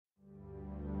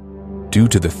Due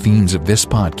to the themes of this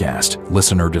podcast,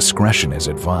 listener discretion is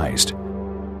advised.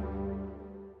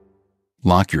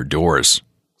 Lock your doors,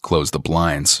 close the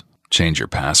blinds, change your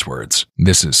passwords.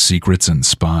 This is Secrets and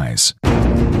Spies.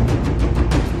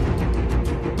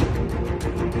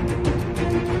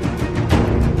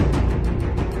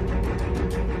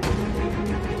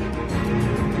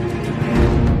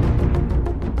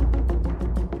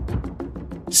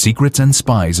 Secrets and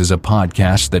Spies is a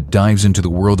podcast that dives into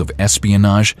the world of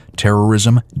espionage,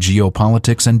 terrorism,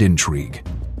 geopolitics, and intrigue.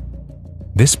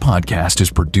 This podcast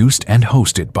is produced and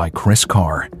hosted by Chris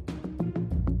Carr.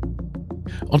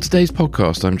 On today's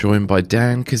podcast, I'm joined by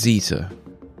Dan Kaszeta.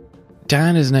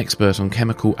 Dan is an expert on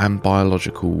chemical and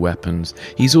biological weapons.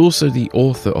 He's also the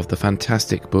author of the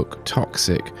fantastic book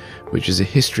Toxic, which is a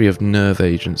history of nerve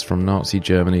agents from Nazi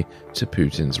Germany to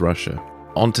Putin's Russia.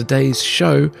 On today's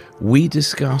show, we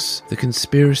discuss the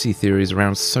conspiracy theories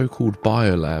around so-called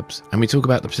biolabs, and we talk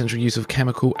about the potential use of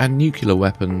chemical and nuclear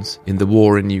weapons in the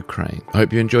war in Ukraine. I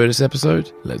hope you enjoyed this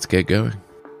episode. Let's get going.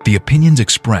 The opinions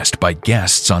expressed by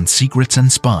guests on Secrets and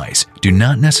Spies do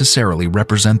not necessarily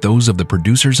represent those of the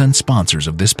producers and sponsors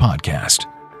of this podcast.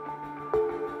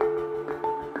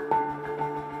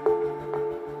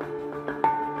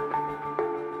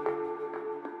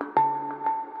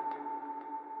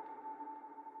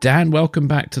 Dan, welcome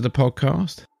back to the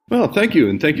podcast. Well, thank you,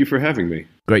 and thank you for having me.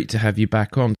 Great to have you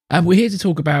back on. We're here to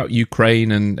talk about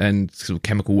Ukraine and sort of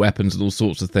chemical weapons and all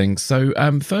sorts of things. So,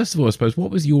 first of all, I suppose,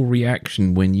 what was your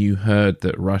reaction when you heard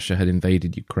that Russia had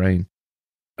invaded Ukraine?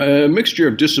 A mixture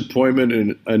of disappointment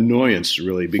and annoyance,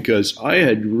 really, because I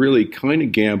had really kind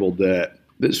of gambled that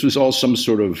this was all some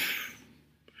sort of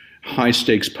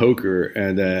high-stakes poker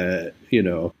and that,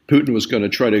 Putin was going to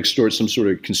try to extort some sort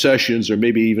of concessions or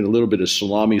maybe even a little bit of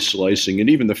salami slicing. And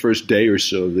even the first day or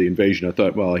so of the invasion, I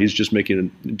thought, well, he's just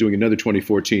doing another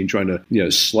 2014, trying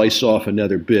to, slice off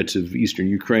another bit of eastern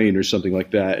Ukraine or something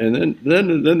like that. And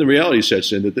then the reality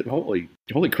sets in that holy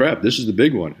crap, this is the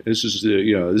big one. This is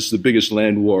the biggest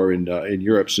land war in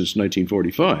Europe since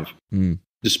 1945. Mm.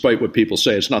 Despite what people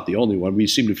say, it's not the only one. We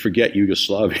seem to forget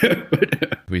Yugoslavia.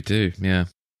 We do, yeah.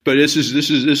 But this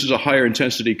is a higher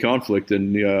intensity conflict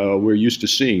than we're used to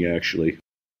seeing, actually.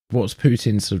 What's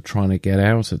Putin sort of trying to get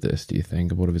out of this, do you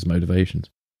think? What are his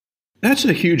motivations? That's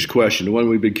a huge question, the one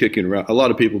we've been kicking around. A lot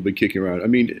of people have been kicking around. I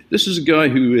mean, this is a guy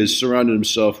who has surrounded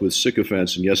himself with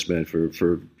sycophants and yes men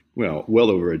for well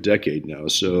over a decade now.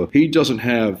 So he doesn't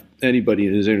have anybody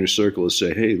in his inner circle to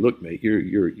say, "Hey, look, mate,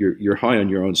 you're high on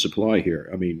your own supply here.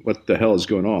 I mean, what the hell is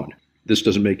going on? This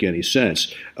doesn't make any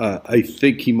sense." I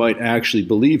think he might actually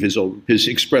believe his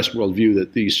expressed worldview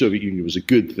that the Soviet Union was a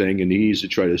good thing and he needs to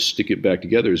try to stick it back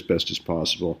together as best as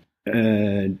possible.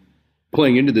 And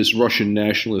playing into this Russian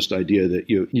nationalist idea that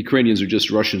Ukrainians are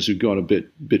just Russians who've gone a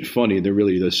bit funny and they're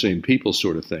really the same people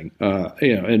sort of thing.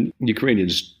 And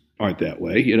Ukrainians aren't that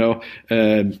way,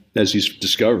 and as he's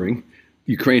discovering.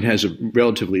 Ukraine has a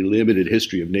relatively limited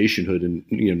history of nationhood and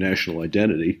national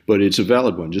identity, but it's a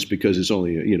valid one just because it's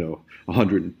only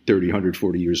 130,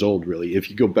 140 years old. Really, if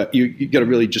you go back, you got to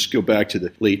really just go back to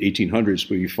the late 1800s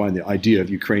where you find the idea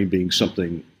of Ukraine being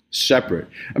something separate.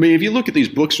 I mean, if you look at these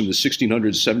books from the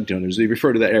 1600s, 1700s, they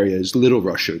refer to that area as Little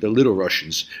Russia, the Little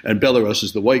Russians, and Belarus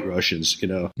is the White Russians.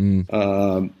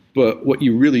 But what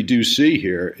you really do see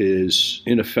here is,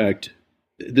 in effect,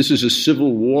 this is a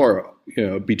civil war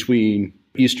between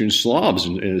Eastern Slavs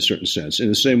in a certain sense, in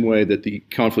the same way that the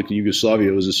conflict in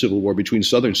Yugoslavia was a civil war between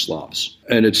Southern Slavs.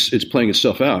 And it's playing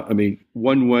itself out. I mean,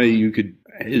 one way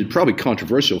it's probably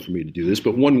controversial for me to do this,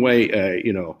 but one way,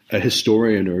 a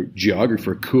historian or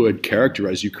geographer could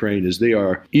characterize Ukraine is they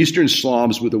are Eastern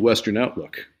Slavs with a Western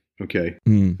outlook. Okay.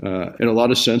 In a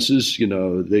lot of senses,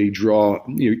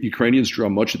 Ukrainians draw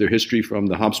much of their history from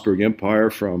the Habsburg Empire,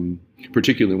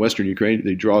 particularly in Western Ukraine.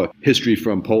 They draw history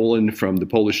from Poland, from the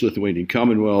Polish-Lithuanian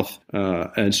Commonwealth.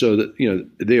 And so that,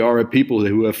 they are a people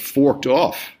who have forked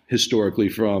off historically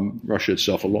from Russia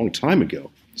itself a long time ago.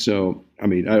 So, I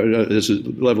mean, there's a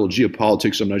level of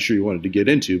geopolitics I'm not sure you wanted to get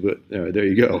into, but there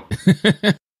you go.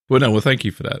 Well, thank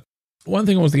you for that. One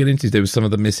thing I wanted to get into there was some of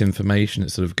the misinformation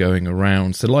that's sort of going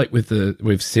around. So like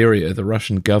with Syria, the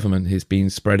Russian government has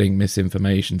been spreading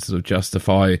misinformation to sort of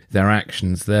justify their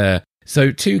actions there.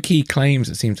 So two key claims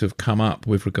that seem to have come up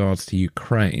with regards to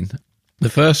Ukraine.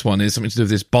 The first one is something to do with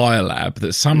this biolab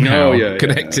that's somehow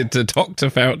connected to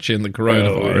Dr. Fauci and the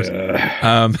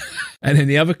coronavirus. And then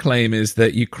the other claim is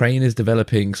that Ukraine is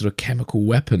developing sort of chemical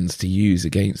weapons to use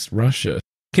against Russia.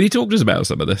 Can you talk to us about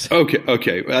some of this?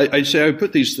 Okay. I say I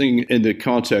put these things in the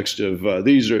context of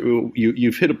these are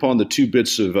you've hit upon the two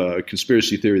bits of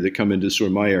conspiracy theory that come into sort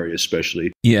of my area,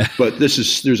 especially. Yeah. But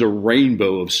there's a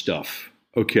rainbow of stuff.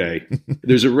 Okay,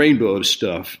 there's a rainbow of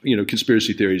stuff.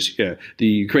 Conspiracy theories. Yeah, the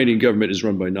Ukrainian government is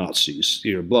run by Nazis.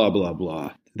 Blah blah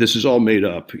blah. This is all made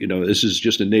up. This is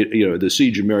just the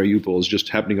siege of Mariupol is just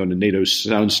happening on a NATO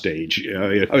soundstage.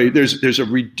 I mean, there's a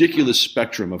ridiculous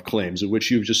spectrum of claims, in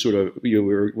which you've just sort of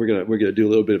we're gonna do a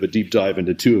little bit of a deep dive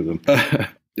into two of them.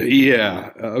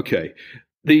 Yeah. Okay.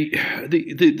 The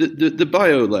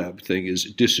biolab thing is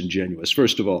disingenuous.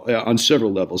 First of all, on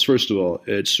several levels. First of all,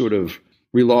 it sort of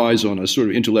relies on a sort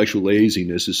of intellectual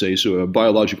laziness to say so. A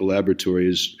biological laboratory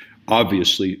is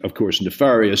obviously, of course,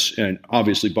 nefarious and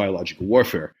obviously biological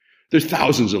warfare. There's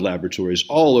thousands of laboratories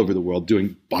all over the world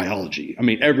doing biology. I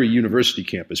mean, every university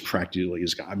campus practically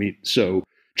is. So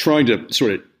trying to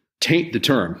sort of taint the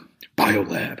term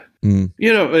biolab. And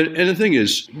the thing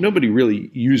is, nobody really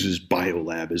uses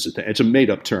biolab as a thing. It's a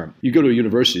made-up term. You go to a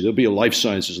university, there'll be a life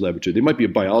sciences laboratory. There might be a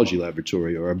biology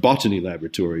laboratory or a botany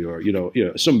laboratory or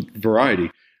some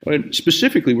variety. And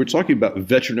specifically, we're talking about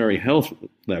veterinary health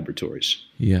laboratories.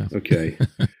 Yeah. Okay.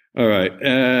 All right.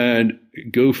 And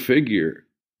go figure,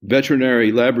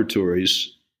 veterinary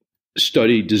laboratories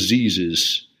study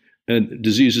diseases and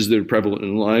diseases that are prevalent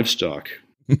in livestock.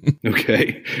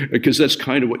 Okay, because that's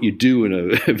kind of what you do in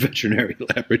a veterinary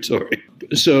laboratory.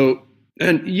 So,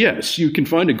 and yes, you can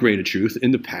find a grain of truth.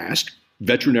 In the past,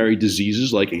 veterinary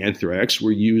diseases like anthrax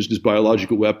were used as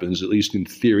biological weapons, at least in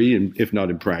theory, and if not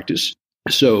in practice.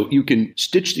 So you can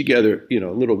stitch together, a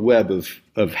little web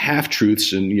of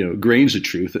half-truths and, grains of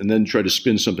truth, and then try to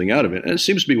spin something out of it. And it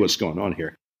seems to be what's going on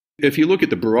here. If you look at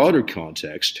the broader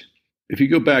context, if you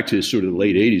go back to sort of the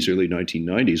late 80s, early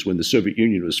 1990s, when the Soviet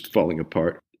Union was falling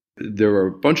apart, there were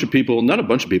a bunch of people, not a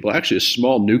bunch of people, actually a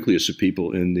small nucleus of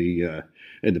people in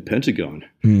the Pentagon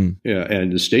and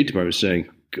the State Department saying,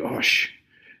 gosh,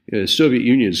 the Soviet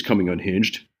Union is coming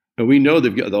unhinged. And we know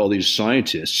they've got all these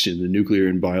scientists in the nuclear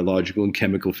and biological and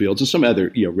chemical fields and some other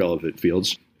relevant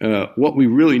fields. What we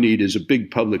really need is a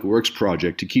big public works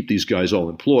project to keep these guys all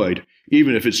employed,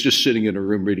 even if it's just sitting in a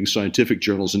room reading scientific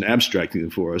journals and abstracting them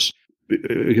for us.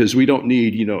 Because we don't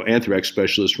need, anthrax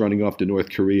specialists running off to North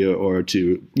Korea or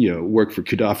to, work for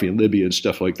Gaddafi in Libya and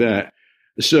stuff like that.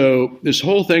 So this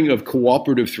whole thing of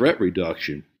cooperative threat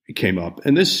reduction came up.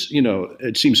 And this,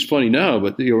 it seems funny now,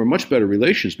 but there were much better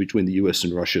relations between the U.S.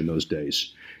 and Russia in those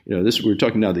days. We're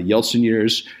talking now the Yeltsin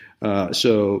years.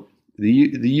 So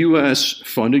the U.S.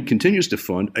 continues to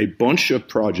fund a bunch of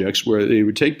projects where they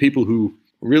would take people who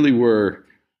really were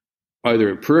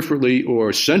either peripherally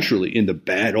or centrally in the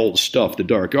bad old stuff, the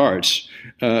dark arts,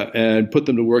 and put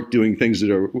them to work doing things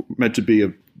that are meant to be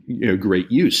of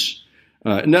great use.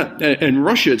 And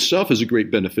Russia itself is a great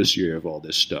beneficiary of all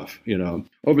this stuff.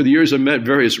 Over the years, I've met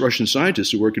various Russian scientists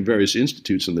who work in various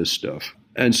institutes on this stuff.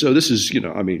 And so this is,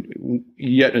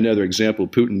 yet another example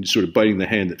of Putin sort of biting the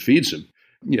hand that feeds him.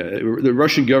 Yeah, the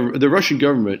Russian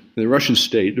government, the Russian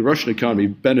state, the Russian economy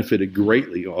benefited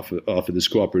greatly off of this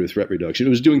cooperative threat reduction. It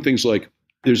was doing things like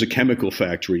there's a chemical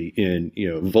factory in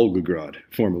Volgograd,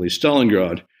 formerly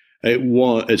Stalingrad.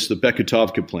 It's the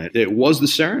Beketovka plant. It was the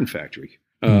sarin factory,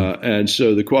 and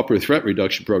so the cooperative threat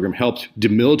reduction program helped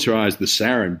demilitarize the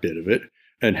sarin bit of it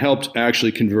and helped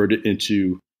actually convert it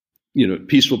into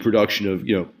peaceful production of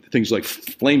things like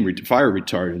fire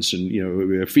retardants and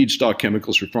feedstock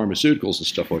chemicals for pharmaceuticals and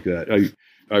stuff like that.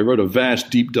 I wrote a vast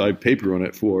deep dive paper on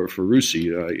it for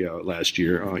RUSI last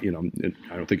year. And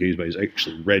I don't think anybody's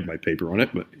actually read my paper on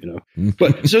it, but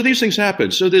But so these things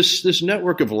happen. So this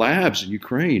network of labs in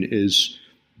Ukraine is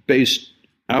based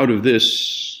out of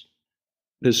this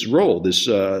role,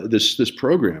 this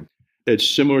program. It's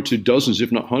similar to dozens,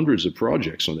 if not hundreds, of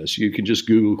projects on this. You can just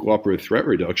Google cooperative threat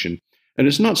reduction. And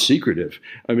it's not secretive.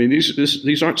 I mean,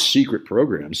 these aren't secret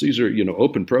programs. These are,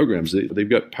 open programs. They've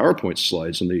got PowerPoint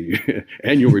slides and the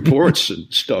annual reports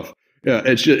and stuff. Yeah,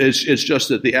 it's just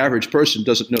that the average person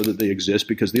doesn't know that they exist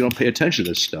because they don't pay attention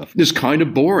to this stuff. It's kind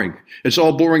of boring. It's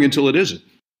all boring until it isn't.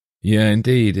 Yeah,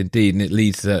 indeed. And it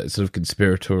leads to that sort of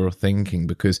conspiratorial thinking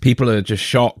because people are just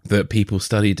shocked that people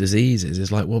study diseases.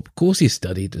 It's like, well, of course you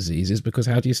study diseases because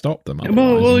how do you stop them?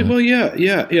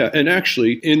 Yeah. And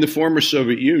actually, in the former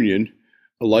Soviet Union,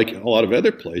 like a lot of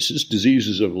other places,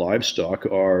 diseases of livestock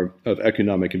are of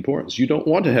economic importance. You don't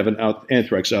want to have an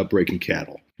anthrax outbreak in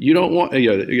cattle. You don't want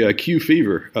a Q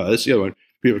fever. That's the other one.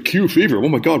 Q fever. Oh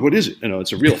my God, what is it?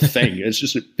 It's a real thing. It's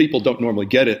just that people don't normally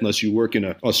get it unless you work in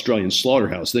an Australian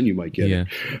slaughterhouse. Then you might get it.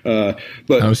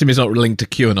 But I assume it's not linked to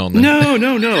QAnon. Then.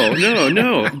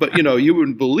 No. But you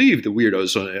wouldn't believe the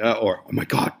weirdos on it. Or oh my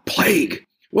God, plague.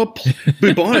 Well,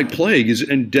 bubonic plague is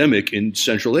endemic in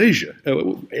Central Asia.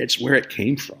 It's where it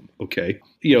came from. Okay,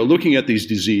 looking at these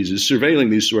diseases, surveilling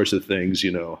these sorts of things.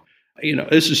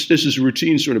 This is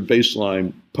routine sort of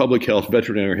baseline public health,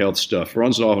 veterinary health stuff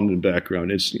runs off in the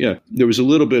background. There was a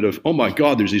little bit of, oh my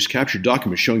God, there's these captured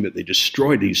documents showing that they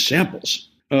destroyed these samples.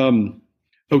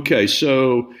 Okay,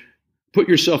 so put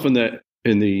yourself in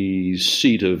the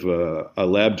seat of a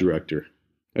lab director,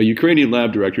 a Ukrainian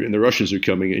lab director, and the Russians are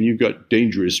coming, and you've got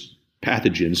dangerous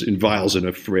pathogens in vials in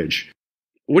a fridge.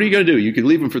 What are you going to do? You could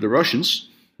leave them for the Russians,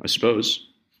 I suppose.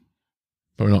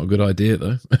 Probably not a good idea,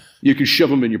 though. You could shove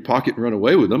them in your pocket and run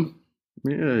away with them.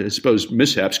 Yeah, I suppose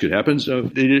mishaps could happen. So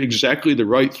they did exactly the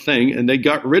right thing, and they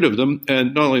got rid of them.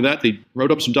 And not only that, they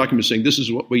wrote up some documents saying this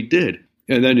is what we did.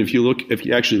 And then if you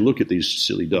actually look at these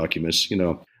silly documents,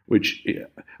 the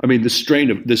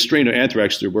strain of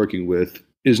anthrax they're working with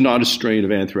is not a strain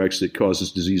of anthrax that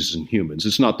causes diseases in humans.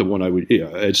 It's not the one I would.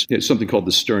 It's something called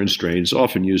the Stern strain. It's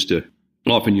often used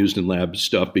in lab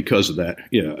stuff because of that.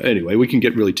 Anyway, we can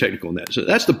get really technical in that. So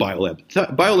that's the biolab.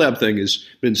 Biolab thing has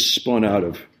been spun out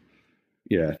of,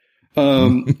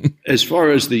 as far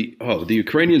as the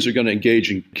Ukrainians are going to engage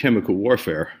in chemical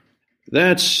warfare,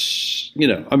 that's,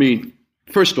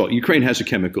 first of all, Ukraine has a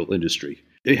chemical industry.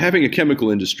 Having a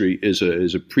chemical industry is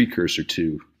a precursor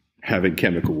to having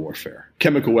chemical warfare.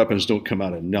 Chemical weapons don't come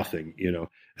out of nothing,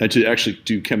 and to actually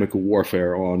do chemical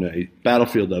warfare on a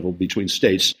battlefield level between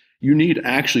states, you need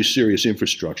actually serious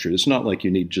infrastructure. It's not like you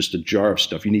need just a jar of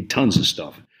stuff. You need tons of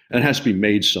stuff. And it has to be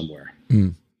made somewhere.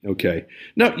 Okay.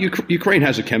 Now, Ukraine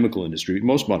has a chemical industry.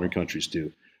 Most modern countries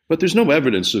do. But there's no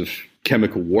evidence of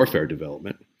chemical warfare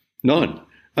development. None.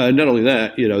 Not only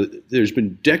that, there's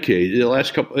been decades, the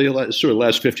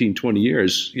last 15, 20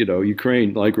 years,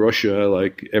 Ukraine, like Russia,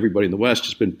 like everybody in the West,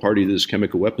 has been party to this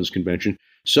chemical weapons convention,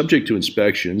 subject to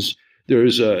inspections.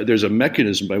 There's a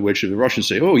mechanism by which the Russians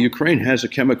say, oh, Ukraine has a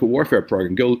chemical warfare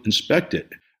program, go inspect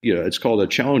it. It's called a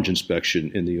challenge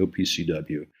inspection in the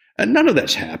OPCW. And none of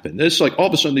that's happened. It's like all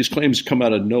of a sudden these claims come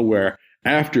out of nowhere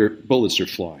after bullets are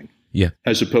flying,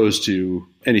 as opposed to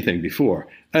anything before.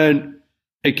 And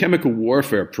a chemical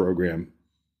warfare program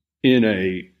in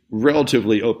a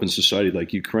relatively open society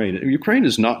like Ukraine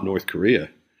is not North Korea,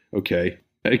 okay?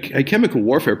 A chemical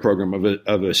warfare program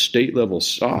of a state-level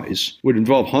size would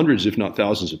involve hundreds, if not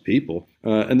thousands of people.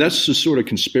 And that's the sort of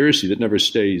conspiracy that never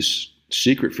stays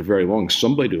secret for very long.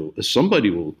 Somebody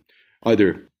will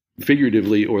either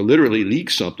figuratively or literally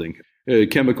leak something.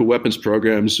 Chemical weapons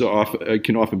programs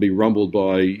can often be rumbled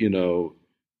by,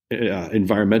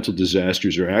 environmental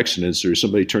disasters or accidents or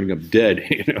somebody turning up dead,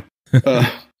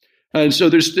 and so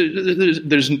there's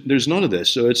none of this.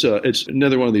 So it's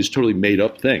another one of these totally made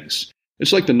up things.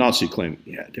 It's like the Nazi claim.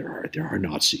 Yeah, there are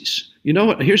Nazis. You know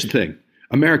what? Here's the thing.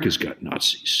 America's got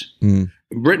Nazis.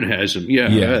 Britain has them.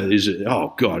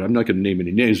 Oh God, I'm not going to name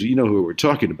any names, but you know who we're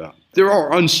talking about. There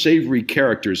are unsavory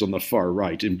characters on the far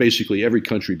right in basically every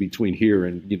country between here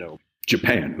and,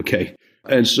 Japan. Okay.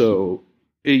 And so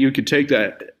you could take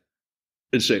that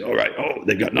and say, all right,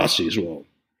 they got Nazis. Well,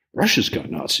 Russia's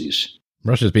got Nazis.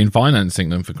 Russia's been financing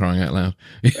them, for crying out loud.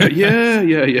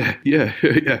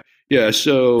 Yeah.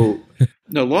 So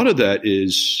a lot of that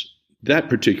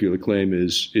particular claim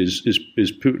is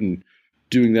Putin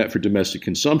doing that for domestic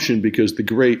consumption because the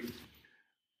great,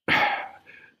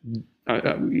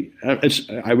 I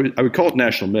would call it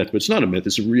national myth, but it's not a myth.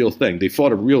 It's a real thing. They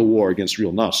fought a real war against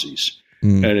real Nazis,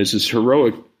 and it's this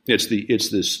heroic. It's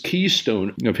this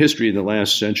keystone of history in the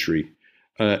last century.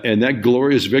 And that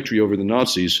glorious victory over the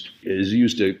Nazis is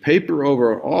used to paper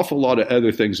over an awful lot of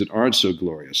other things that aren't so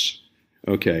glorious.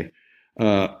 Okay.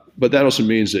 But that also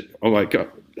means that, oh my God,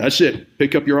 that's it.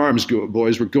 Pick up your arms,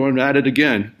 boys. We're going at it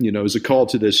again. As a call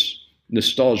to this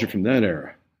nostalgia from that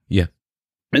era. Yeah.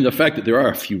 And the fact that there are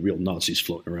a few real Nazis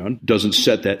floating around doesn't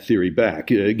set that theory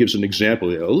back. It gives an example.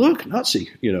 Look, Nazi,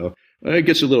 It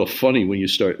gets a little funny when you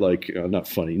start not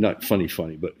funny,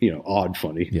 but, odd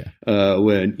funny. Yeah.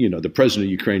 When, the president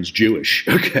of Ukraine's Jewish.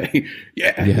 Okay.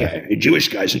 Yeah. Jewish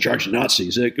guys in charge of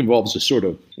Nazis. It involves a sort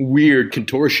of weird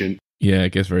contortion. Yeah,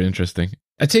 it gets very interesting.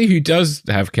 I tell you who does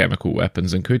have chemical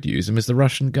weapons and could use them is the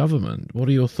Russian government. What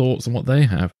are your thoughts on what they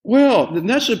have? Well,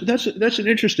 that's an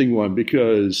interesting one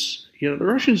because, the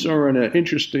Russians are in an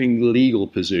interesting legal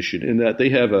position in that they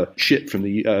have a shit from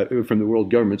the world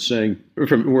government saying, or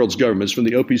from the world's governments, from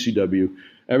the OPCW,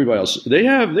 everybody else. They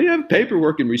have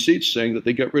paperwork and receipts saying that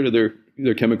they got rid of their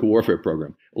chemical warfare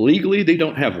program. Legally, they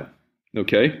don't have one.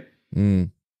 Okay,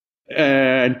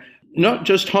 and not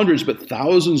just hundreds, but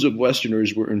thousands of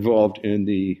Westerners were involved in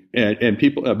and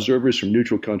people, observers from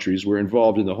neutral countries were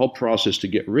involved in the whole process to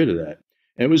get rid of that.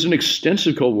 And it was an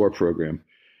extensive Cold War program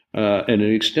and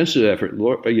an extensive effort,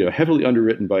 heavily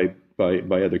underwritten by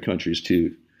other countries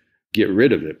to get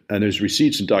rid of it. And there's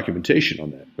receipts and documentation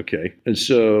on that. Okay, and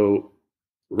so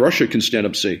Russia can stand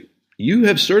up and say, "You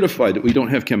have certified that we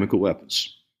don't have chemical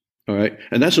weapons." All right,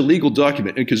 and that's a legal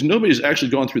document, and because nobody's actually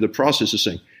gone through the process of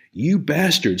saying, "You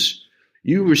bastards,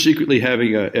 you were secretly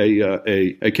having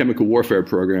a chemical warfare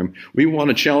program. We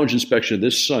want a challenge inspection of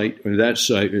this site or that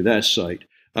site or that site."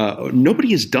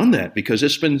 Nobody has done that because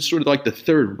it's been sort of like the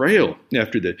third rail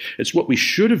after the. It's what we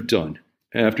should have done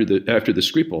after the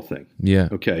Skripal thing. Yeah.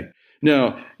 Okay.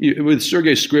 Now, with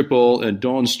Sergei Skripal and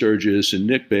Dawn Sturgis and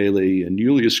Nick Bailey and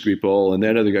Yulia Skripal and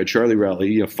that other guy, Charlie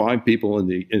Rowley, 5 people in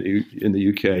the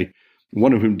UK,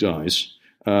 one of whom dies.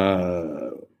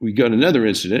 We got another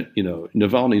incident,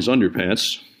 Navalny's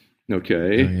underpants.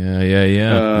 Okay.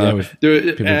 Yeah.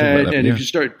 And if you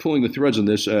start pulling the threads on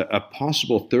this, a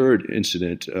possible third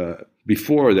incident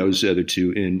before those other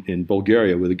two in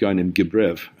Bulgaria with a guy named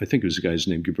Gibrev. I think it was the guy's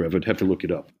name Gibrev. I'd have to look it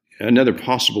up. Another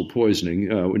possible poisoning.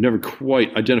 We never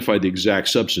quite identified the exact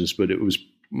substance, but it was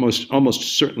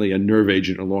almost certainly a nerve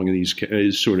agent along in these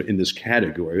sort of in this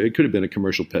category. It could have been a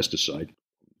commercial pesticide,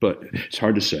 but it's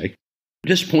hard to say.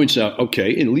 This points out,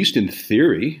 okay, at least in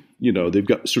theory, they've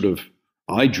got sort of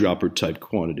eyedropper type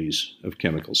quantities of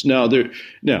chemicals. Now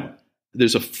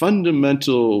there's a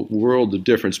fundamental world of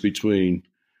difference between,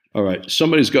 all right,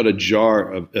 somebody's got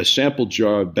a sample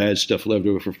jar of bad stuff left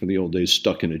over from the old days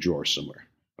stuck in a drawer somewhere.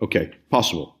 Okay,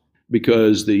 possible,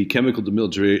 because the chemical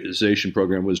demilitarization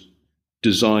program was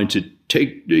designed to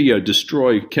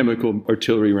destroy chemical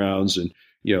artillery rounds and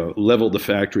level the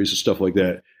factories and stuff like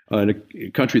that. In a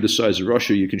country the size of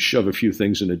Russia, you can shove a few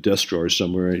things in a desk drawer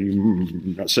somewhere and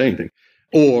you're not saying anything.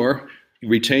 Or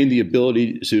retain the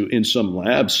ability to, in some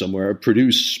lab somewhere,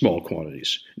 produce small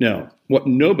quantities. Now, what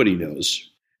nobody knows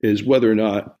is whether or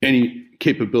not any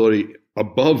capability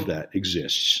above that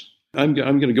exists. I'm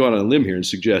going to go out on a limb here and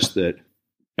suggest that,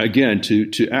 again,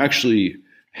 to actually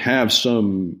have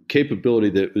some capability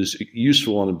that was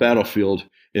useful on the battlefield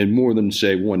in more than,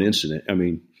 say, one incident. I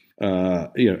mean,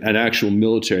 an actual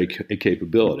military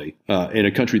capability in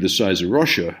a country the size of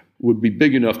Russia would be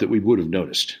big enough that we would have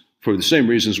noticed, for the same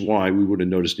reasons why we would have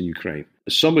noticed in Ukraine.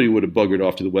 Somebody would have buggered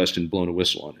off to the west and blown a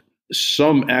whistle on it.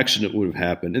 Some accident would have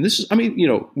happened. And this is,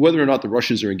 whether or not the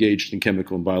Russians are engaged in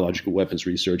chemical and biological weapons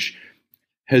research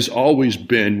has always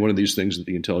been one of these things that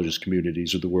the intelligence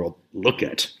communities of the world look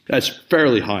at. That's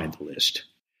fairly high on the list.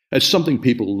 That's something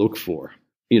people look for.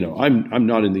 I'm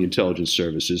not in the intelligence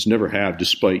services, never have,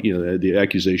 despite, the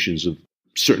accusations of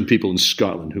certain people in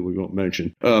Scotland who we won't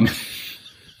mention.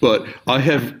 But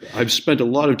I've spent a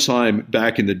lot of time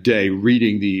back in the day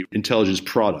reading the intelligence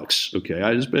products. Okay,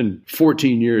 it's been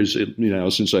 14 years,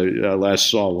 since I last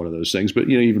saw one of those things. But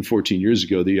even 14 years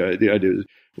ago, the idea is,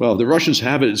 well, the Russians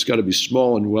have it. It's got to be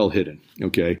small and well hidden.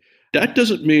 Okay, that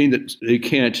doesn't mean that they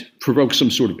can't provoke some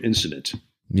sort of incident.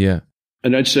 Yeah,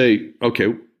 and I'd say,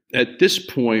 okay, at this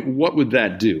point, what would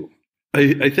that do?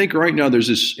 I think right now there's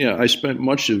this. I spent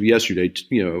much of yesterday,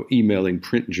 emailing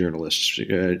print journalists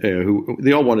who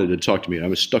they all wanted to talk to me. I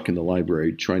was stuck in the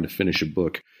library trying to finish a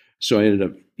book, so I ended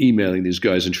up emailing these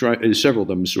guys, and several of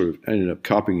them sort of ended up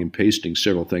copying and pasting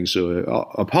several things. So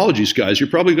apologies, guys. You're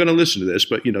probably going to listen to this,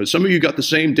 but some of you got the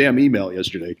same damn email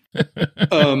yesterday.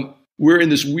 We're in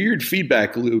this weird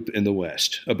feedback loop in the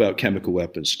West about chemical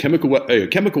weapons. Chemical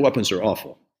weapons are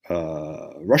awful.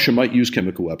 Russia might use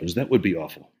chemical weapons. That would be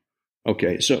awful.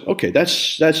 That's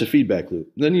a feedback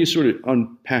loop. Then you sort of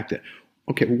unpack that.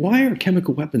 Okay, why are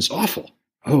chemical weapons awful?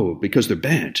 Oh, because they're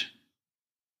banned.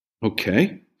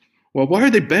 Okay. Well, why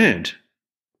are they banned?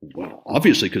 Well,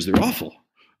 obviously because they're awful.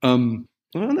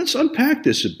 Let's unpack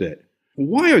this a bit.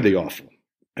 Why are they awful?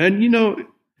 And,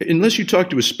 unless you talk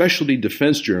to a specialty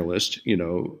defense journalist,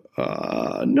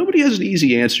 nobody has an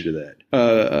easy answer to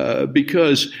that.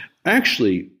 Because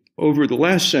actually, over the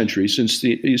last century, since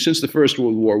the First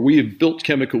World War, we have built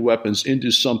chemical weapons into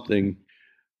something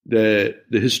that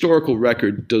the historical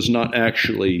record does not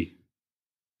actually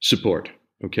support.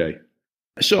 Okay,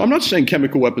 so I'm not saying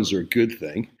chemical weapons are a good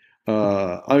thing.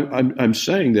 I'm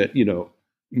saying that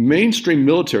mainstream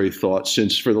military thought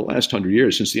for the last 100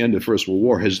 years, since the end of the First World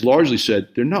War, has largely said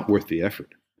they're not worth the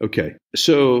effort. Okay,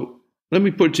 so let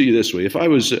me put it to you this way: if I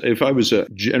was a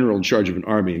general in charge of an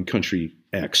army in country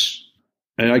X,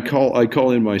 and I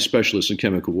call in my specialists in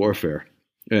chemical warfare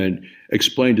and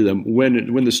explain to them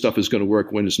when this stuff is going to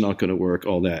work, when it's not going to work,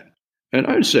 all that. And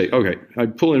I would say, okay,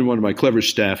 I'd pull in one of my clever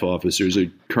staff officers,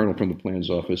 a colonel from the plans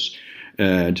office,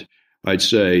 and I'd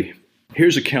say,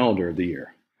 here's a calendar of the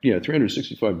year.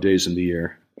 365 days in the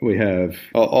year. We have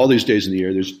all these days in the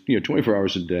year. There's 24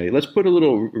 hours a day. Let's put a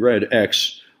little red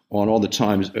X on all the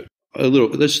times.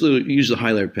 Let's use the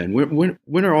highlighter pen.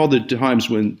 When are all the times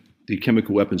when the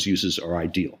chemical weapons uses are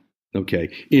ideal? Okay,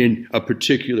 in a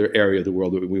particular area of the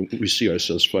world that we see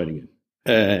ourselves fighting in.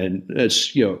 And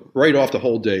that's, right off the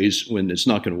whole days when it's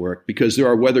not going to work, because there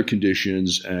are weather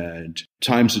conditions and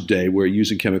times of day where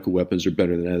using chemical weapons are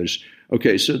better than others.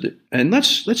 Okay, so and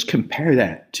let's compare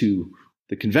that to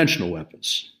the conventional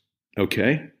weapons.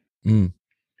 Okay,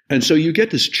 and so you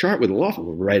get this chart with a lot of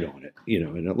red on it,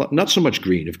 and not so much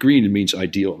green. If green means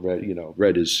ideal,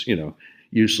 red is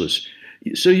useless.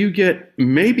 So you get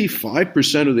maybe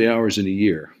 5% of the hours in a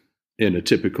year in a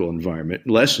typical environment,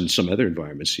 less in some other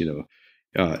environments.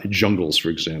 Jungles, for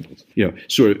example,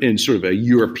 sort of a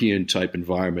European type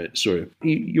environment,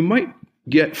 you might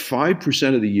get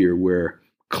 5% of the year where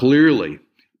clearly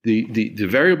the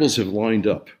variables have lined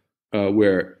up,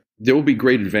 where there will be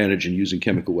great advantage in using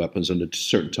chemical weapons under a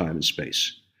certain time and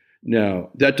space. Now,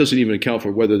 that doesn't even account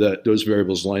for whether those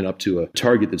variables line up to a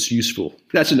target that's useful.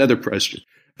 That's another question.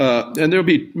 And there'll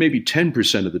be maybe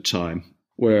 10% of the time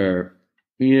where,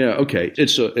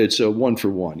 it's a one for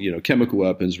one. Chemical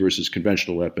weapons versus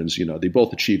conventional weapons. They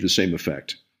both achieve the same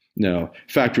effect. Now,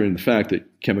 factor in the fact that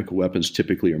chemical weapons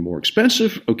typically are more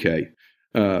expensive. Okay,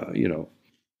 and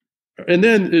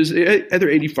then there's the other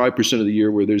 85% of the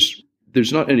year where there's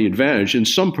not any advantage. In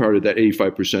some part of that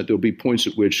 85%, there'll be points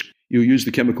at which you use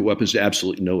the chemical weapons to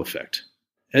absolutely no effect.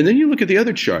 And then you look at the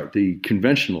other chart, the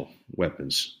conventional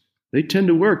weapons. They tend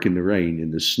to work in the rain, in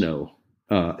the snow,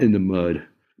 in the mud.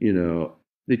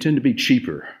 They tend to be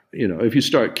cheaper. If you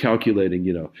start calculating,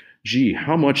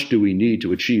 how much do we need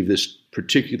to achieve this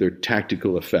particular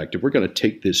tactical effect? If we're going to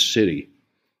take this city,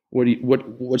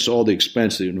 what's all the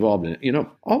expense that involved in it?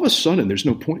 All of a sudden, there's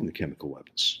no point in the chemical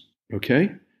weapons.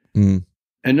 Okay, and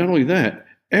not only that,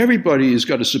 everybody has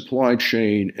got a supply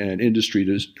chain and industry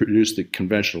to produce the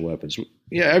conventional weapons.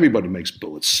 Yeah, everybody makes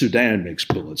bullets. Sudan makes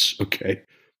bullets. Okay.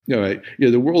 All right.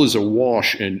 The world is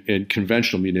awash in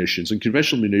conventional munitions, and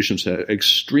conventional munitions have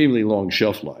extremely long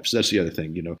shelf lives. That's the other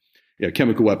thing.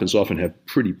 Chemical weapons often have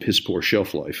pretty piss poor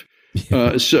shelf life.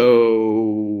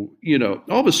 So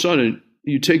all of a sudden,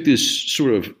 you take this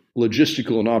sort of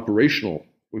logistical and operational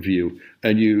view,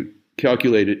 and you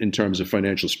calculate it in terms of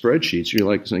financial spreadsheets. You're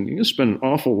like saying, you're going to spend an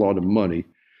awful lot of money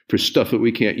for stuff that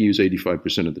we can't use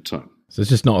 85% of the time. So it's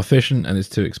just not efficient and it's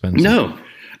too expensive. No.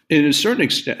 To a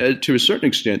certain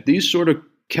extent, these sort of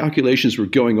calculations were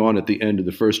going on at the end of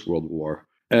the First World War.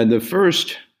 And the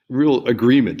first real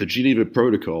agreement, the Geneva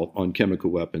Protocol on chemical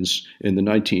weapons in the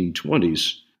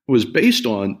 1920s, was based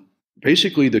on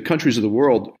basically the countries of the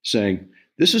world saying,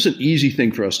 this is an easy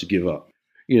thing for us to give up.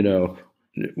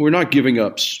 We're not giving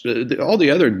up all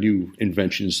the other new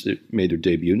inventions that made their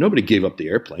debut. Nobody gave up the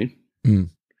airplane.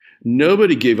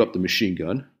 Nobody gave up the machine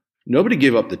gun. Nobody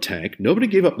gave up the tank. Nobody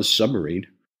gave up the submarine,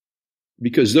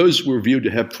 because those were viewed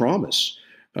to have promise.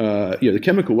 The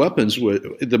chemical weapons,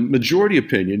 the majority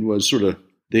opinion was sort of,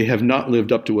 they have not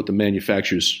lived up to what the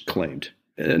manufacturers claimed.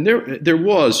 And there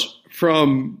was,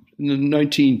 from the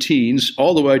 19-teens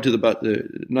all the way to about the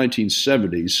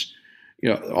 1970s,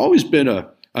 always been a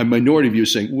minority view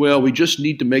saying, well, we just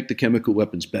need to make the chemical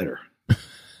weapons better.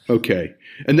 Okay.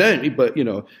 And then,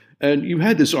 and you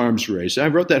had this arms race. I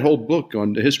wrote that whole book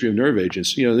on the history of nerve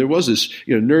agents. There was this,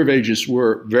 nerve agents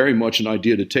were very much an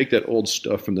idea to take that old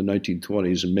stuff from the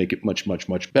 1920s and make it much, much,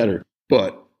 much better.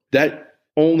 But that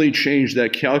only changed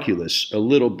that calculus a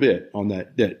little bit on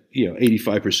that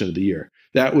 85% of the year.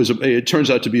 It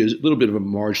turns out to be a little bit of a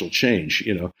marginal change,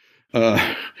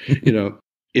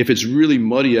 if it's really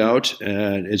muddy out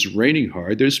and it's raining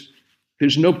hard,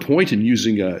 there's no point in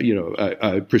using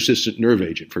a persistent nerve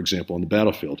agent, for example, on the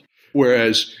battlefield.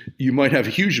 Whereas you might have a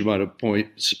huge amount of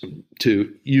points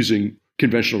to using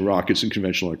conventional rockets and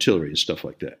conventional artillery and stuff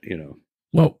like that.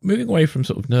 Well, moving away from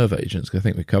sort of nerve agents, because I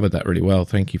think we covered that really well.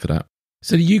 Thank you for that.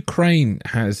 So the Ukraine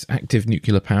has active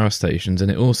nuclear power stations,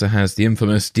 and it also has the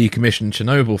infamous decommissioned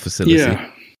Chernobyl facility. Yeah.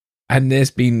 And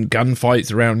there's been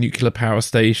gunfights around nuclear power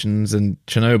stations, and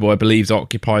Chernobyl, I believe, is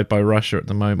occupied by Russia at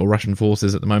the moment, or Russian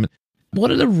forces at the moment. What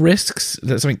are the risks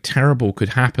that something terrible could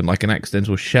happen, like an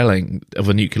accidental shelling of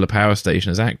a nuclear power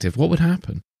station is active? What would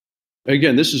happen?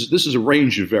 Again, this is a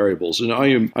range of variables, and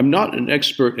I'm not an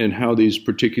expert in how these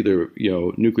particular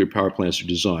nuclear power plants are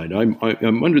designed.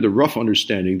 I'm under the rough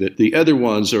understanding that the other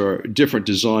ones are different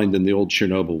design than the old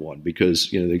Chernobyl one because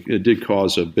it did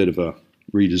cause a bit of a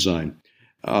redesign.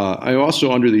 I'm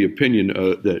also under the opinion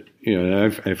that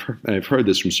I've heard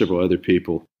this from several other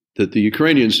people that the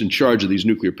Ukrainians in charge of these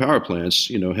nuclear power plants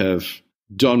have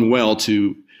done well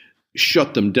to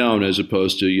shut them down as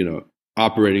opposed to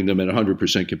operating them at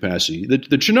 100% capacity. The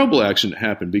Chernobyl accident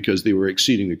happened because they were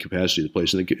exceeding the capacity of the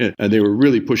place, and they were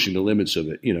really pushing the limits of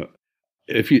it.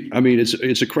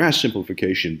 It's a crass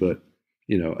simplification, but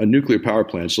a nuclear power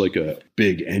plant's like a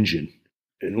big engine,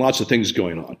 and lots of things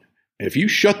going on. If you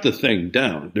shut the thing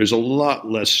down, there's a lot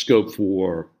less scope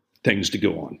for things to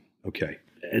go on. Okay,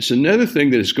 it's another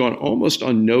thing that has gone almost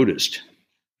unnoticed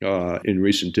in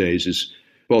recent days is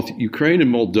both Ukraine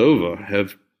and Moldova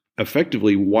have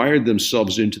effectively wired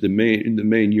themselves into the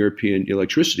main European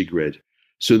electricity grid.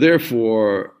 So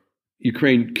therefore,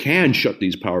 Ukraine can shut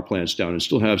these power plants down and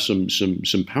still have some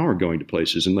power going to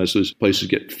places unless those places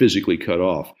get physically cut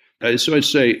off. So I'd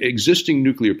say existing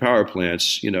nuclear power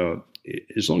plants,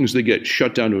 as long as they get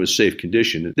shut down to a safe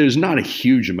condition, there's not a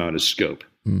huge amount of scope.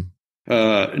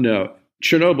 Now,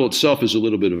 Chernobyl itself is a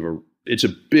little bit of it's a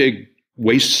big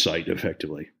waste site,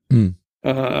 effectively.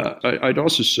 I'd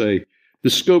also say the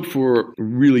scope for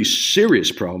really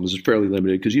serious problems is fairly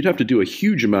limited because you'd have to do a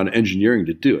huge amount of engineering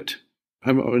to do it.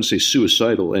 I wouldn't say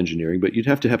suicidal engineering, but you'd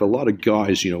have to have a lot of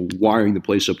guys, wiring the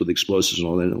place up with explosives and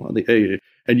all that.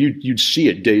 And you'd see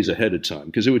it days ahead of time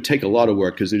because it would take a lot of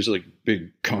work because there's like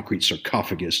big concrete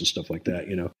sarcophagus and stuff like that,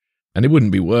 And it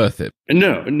wouldn't be worth it.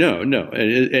 No.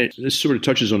 And this sort of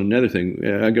touches on another thing.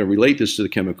 I'm going to relate this to the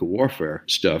chemical warfare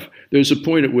stuff. There's a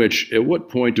point at what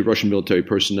point do Russian military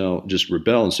personnel just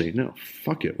rebel and say, no,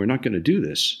 fuck it, we're not going to do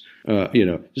this.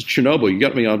 This Chernobyl, you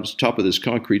got me on top of this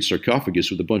concrete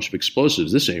sarcophagus with a bunch of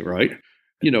explosives. This ain't right.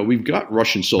 We've got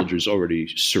Russian soldiers already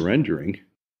surrendering.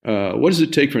 What does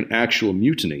it take for an actual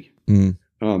mutiny?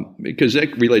 Because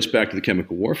that relates back to the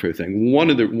chemical warfare thing. One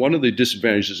of the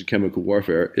disadvantages of chemical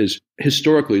warfare is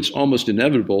historically it's almost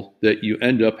inevitable that you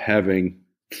end up having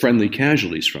friendly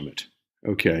casualties from it.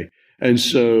 Okay, and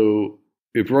so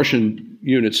if Russian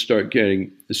units start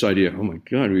getting this idea, oh my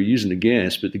God, we're using the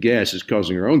gas, but the gas is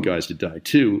causing our own guys to die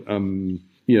too.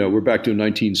 We're back to a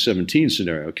 1917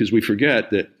 scenario because we forget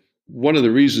that one of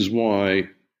the reasons why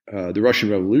the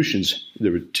Russian revolutions,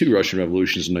 there were two Russian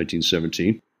revolutions in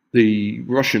 1917. The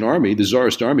Russian army, the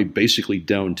Tsarist army, basically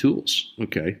downed tools.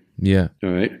 Okay. Yeah. All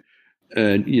right.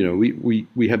 And,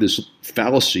 we have this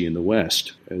fallacy in the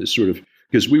West,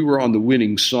 because we were on the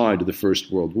winning side of the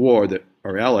First World War that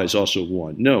our allies also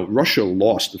won. No, Russia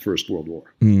lost the First World War.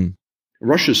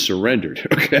 Russia surrendered.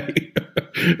 Okay.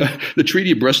 The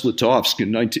Treaty of Brest-Litovsk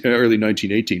in early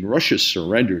 1918, Russia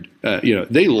surrendered.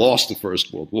 They lost the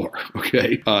First World War.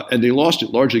 Okay. And they lost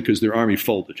it largely because their army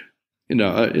folded.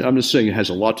 I'm just saying it has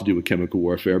a lot to do with chemical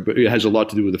warfare, but it has a lot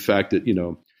to do with the fact that,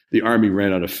 the army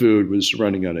ran out of food, was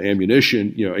running out of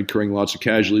ammunition, incurring lots of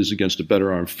casualties against a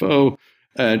better armed foe.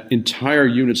 And entire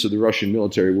units of the Russian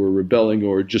military were rebelling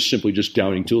or just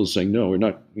downing tools saying, no, we're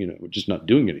not, we're just not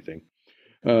doing anything.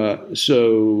 We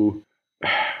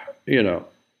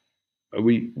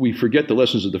forget the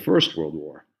lessons of the First World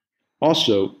War.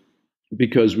 Also,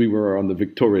 because we were on the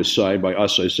victorious side, by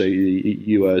us I say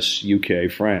U.S., UK,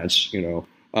 France,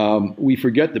 we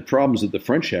forget the problems that the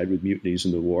French had with mutinies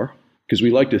in the war, because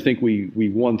we like to think we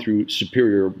won through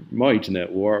superior might in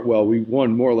that war. Well, we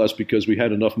won more or less because we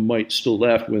had enough might still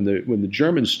left when the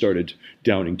Germans started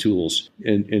downing tools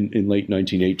in late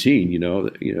 1918.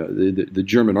 The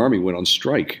German army went on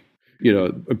strike.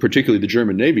 Particularly the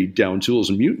German Navy downed tools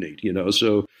and mutinied.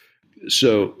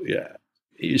 So yeah.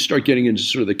 You start getting into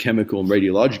sort of the chemical and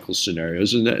radiological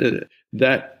scenarios, and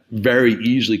that very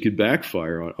easily could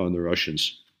backfire on the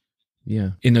Russians.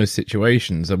 Yeah. In those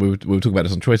situations, we were talking about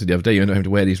this on Twitter the other day, you end up having to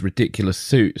wear these ridiculous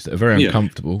suits that are very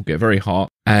uncomfortable, get very hot,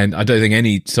 and I don't think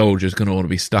any soldier is going to want to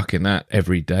be stuck in that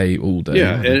every day, all day.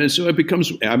 Yeah, and so it becomes,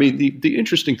 the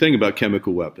interesting thing about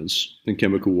chemical weapons and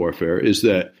chemical warfare is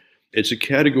that it's a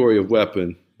category of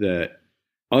weapon that,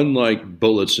 unlike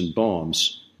bullets and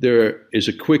bombs, there is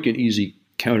a quick and easy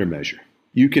countermeasure.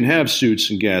 You can have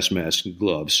suits and gas masks and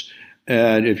gloves,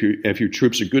 and if your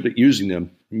troops are good at using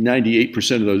them,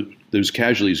 98% of those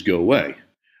casualties go away.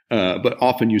 But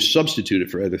often you substitute it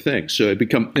for other things. So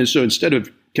instead of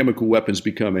chemical weapons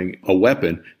becoming a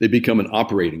weapon, they become an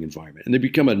operating environment, and they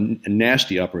become a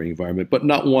nasty operating environment, but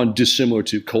not one dissimilar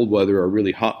to cold weather or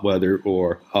really hot weather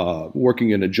or working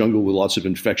in a jungle with lots of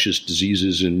infectious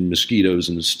diseases and mosquitoes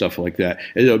and stuff like that.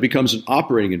 It becomes an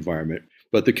operating environment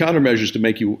But the countermeasures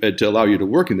to allow you to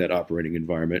work in that operating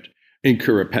environment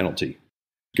incur a penalty.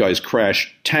 Guys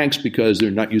crash tanks because they're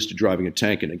not used to driving a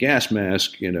tank in a gas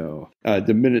mask.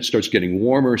 The minute it starts getting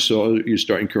warmer, so you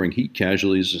start incurring heat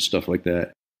casualties and stuff like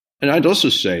that. And I'd also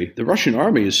say the Russian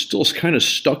army is still kind of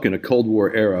stuck in a Cold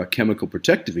War era chemical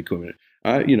protective equipment.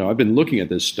 I've been looking at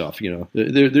this stuff.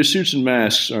 Their suits and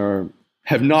masks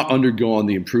have not undergone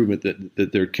the improvement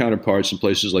that their counterparts in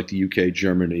places like the UK,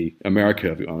 Germany, America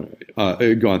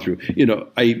have gone through.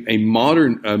 A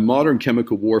modern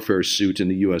chemical warfare suit in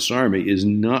the U.S. Army is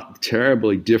not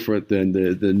terribly different than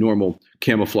the normal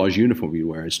camouflage uniform you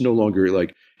wear. It's no longer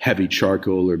like heavy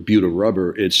charcoal or butyl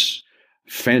rubber. It's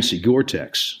fancy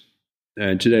Gore-Tex.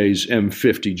 And today's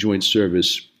M50 Joint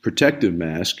Service protective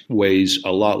mask weighs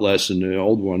a lot less than the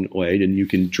old one weighed, and you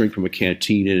can drink from a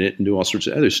canteen in it and do all sorts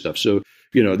of other stuff. So,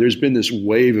 there's been this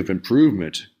wave of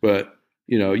improvement, but,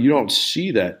 you don't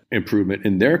see that improvement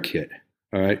in their kit.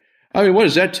 All right. I mean, what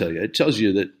does that tell you? It tells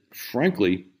you that,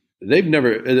 frankly, they've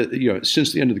never,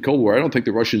 since the end of the Cold War, I don't think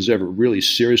the Russians ever really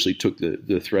seriously took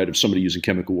the threat of somebody using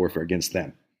chemical warfare against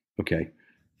them. Okay.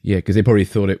 Yeah, because they probably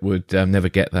thought it would never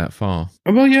get that far.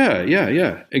 Well,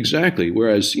 yeah, exactly.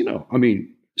 Whereas,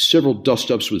 several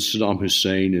dust-ups with Saddam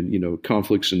Hussein and,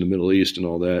 conflicts in the Middle East and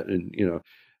all that. And,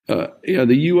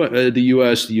 the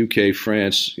U.S., the U.K.,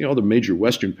 France, all the major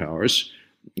Western powers,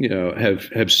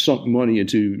 have sunk money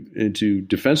into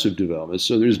defensive development.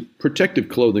 So there's protective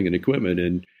clothing and equipment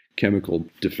and chemical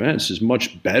defense is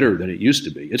much better than it used to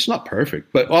be. It's not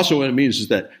perfect, but also what it means is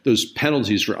that those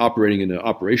penalties for operating in an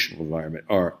operational environment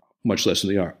are much less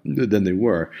than they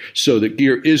were. So the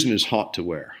gear isn't as hot to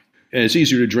wear. And it's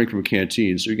easier to drink from a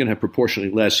canteen, so you're going to have proportionally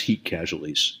less heat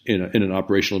casualties in an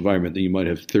operational environment than you might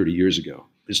have 30 years ago.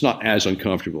 It's not as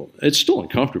uncomfortable. It's still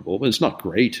uncomfortable, but it's not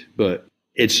great. But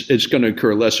it's going to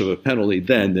incur less of a penalty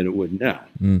then than it would now.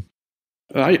 Mm.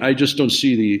 I just don't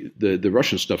see the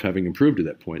Russian stuff having improved to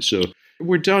that point. So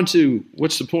we're down to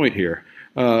what's the point here?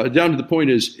 Down to the point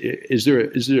is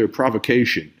there a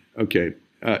provocation? Okay,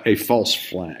 a false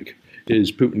flag.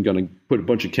 Is Putin going to put a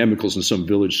bunch of chemicals in some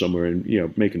village somewhere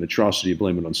and make an atrocity and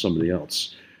blame it on somebody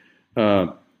else?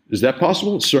 Is that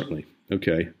possible? Certainly.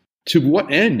 Okay. To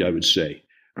what end? I would say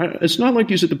it's not like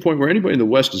he's at the point where anybody in the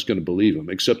West is going to believe him,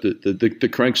 except the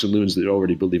cranks and loons that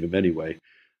already believe him anyway.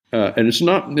 And it's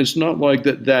not like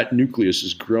that nucleus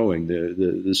is growing.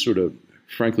 The sort of,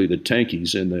 frankly, the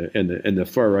tankies and the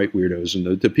far right weirdos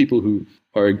and the people who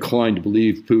are inclined to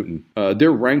believe Putin,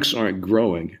 their ranks aren't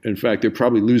growing. In fact, they're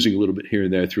probably losing a little bit here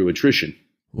and there through attrition.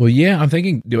 Well, yeah, I'm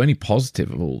thinking the only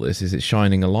positive of all this is it's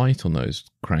shining a light on those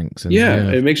cranks. And,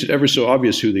 it makes it ever so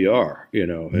obvious who they are,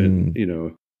 and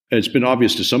and it's been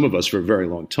obvious to some of us for a very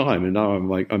long time. And now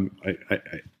I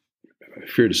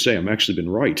fear to say I'm actually been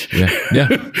right. Yeah.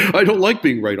 I don't like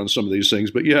being right on some of these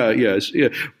things, but yeah.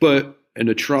 But an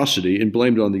atrocity and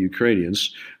blamed on the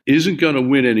Ukrainians isn't going to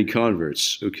win any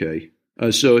converts. Okay.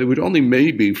 So it would only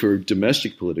maybe for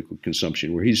domestic political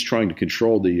consumption where he's trying to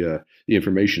control the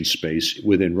information space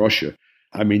within Russia.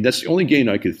 I mean, that's the only gain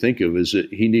I could think of is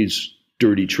that he needs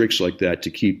dirty tricks like that to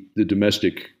keep the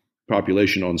domestic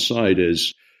population on side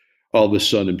as all of a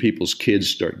sudden people's kids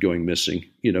start going missing,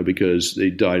 because they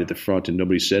died at the front and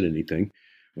nobody said anything,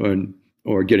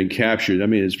 or getting captured. I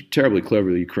mean, it's terribly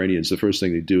clever, the Ukrainians. The first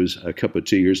thing they do is a cup of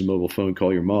tea, here's a mobile phone,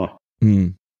 call your ma.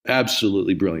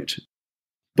 Absolutely brilliant.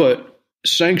 But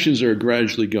sanctions are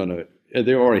gradually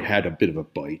they already had a bit of a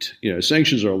bite.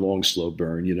 Sanctions are a long, slow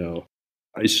burn,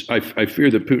 I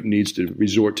fear that Putin needs to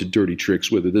resort to dirty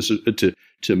tricks, whether this is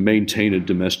to maintain a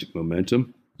domestic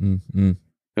momentum.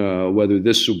 Whether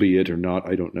this will be it or not,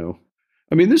 I don't know.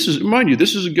 I mean, this is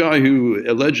a guy who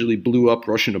allegedly blew up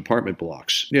Russian apartment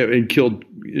blocks, and killed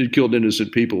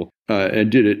innocent people, and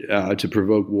did it to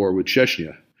provoke war with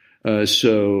Chechnya.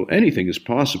 So anything is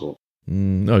possible.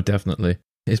 No, definitely.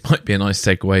 This might be a nice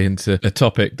segue into a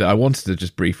topic that I wanted to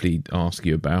just briefly ask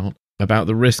you about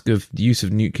the risk of the use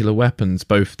of nuclear weapons.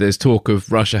 Both there's talk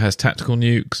of Russia has tactical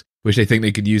nukes, which they think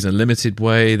they could use in a limited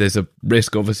way. There's a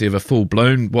risk, obviously, of a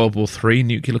full-blown World War III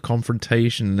nuclear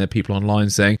confrontation. And there are people online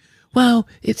saying, well,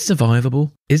 it's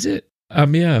survivable. Is it?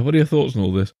 What are your thoughts on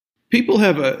all this? People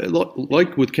have,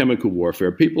 like with chemical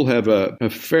warfare, people have a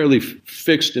fairly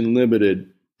fixed and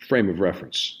limited frame of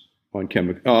reference on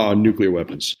nuclear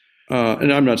weapons.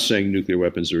 And I'm not saying nuclear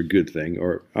weapons are a good thing,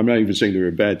 or I'm not even saying they're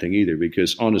a bad thing either,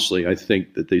 because honestly, I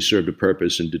think that they served a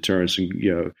purpose in deterrence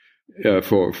and,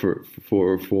 for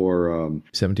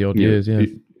 70 odd years,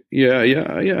 yeah,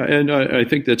 and I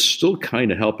think that's still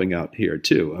kind of helping out here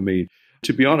too. I mean,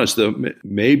 to be honest, though,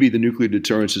 maybe the nuclear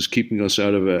deterrence is keeping us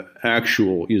out of an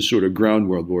actual sort of ground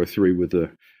World War III with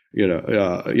the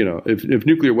If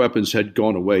nuclear weapons had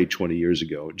gone away 20 years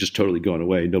ago, just totally gone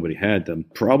away, nobody had them,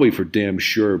 probably for damn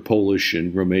sure Polish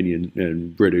and Romanian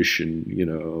and British and,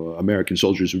 American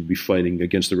soldiers would be fighting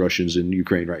against the Russians in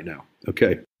Ukraine right now.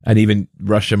 Okay. And even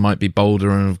Russia might be bolder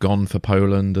and have gone for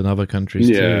Poland and other countries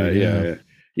too.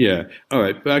 Yeah. All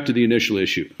right. Back to the initial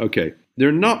issue. Okay. There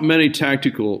are not many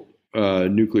tactical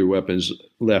nuclear weapons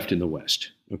left in the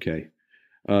West. Okay.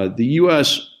 The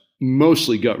U.S.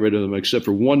 mostly got rid of them except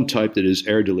for one type that is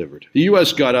air delivered. The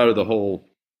U.S. got out of the whole,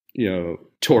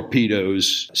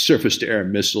 torpedoes, surface-to-air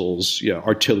missiles,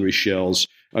 artillery shells.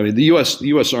 I mean, the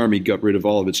U.S. Army got rid of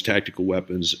all of its tactical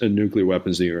weapons and nuclear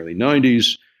weapons in the early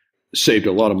 90s. Saved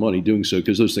a lot of money doing so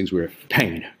because those things were a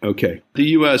pain. Okay. The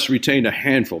U.S. retained a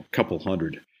handful, couple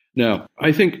hundred. Now,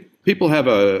 I think people have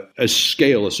a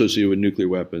scale associated with nuclear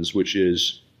weapons, which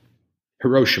is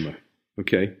Hiroshima.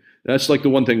 Okay. That's like the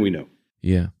one thing we know.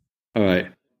 Yeah. All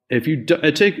right. If you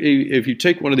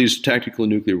take one of these tactical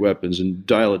nuclear weapons and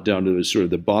dial it down to sort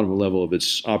of the bottom level of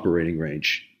its operating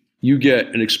range, you get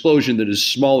an explosion that is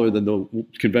smaller than the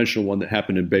conventional one that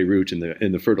happened in Beirut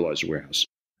in the fertilizer warehouse.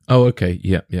 Oh, okay.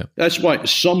 Yeah. That's why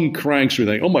some cranks were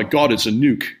thinking, oh my God, it's a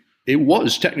nuke. It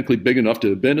was technically big enough to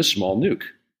have been a small nuke.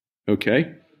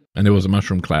 Okay. And there was a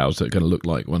mushroom cloud, so it kind of looked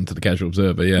like one to the casual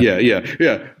observer.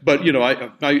 Yeah. But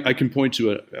I can point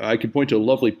to a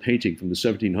lovely painting from the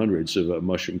 1700s of a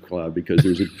mushroom cloud because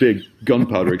there's a big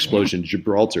gunpowder explosion in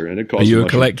Gibraltar, and it caused. Are you a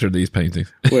collector of these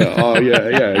paintings? Well,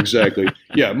 yeah, exactly.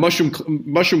 Yeah, mushroom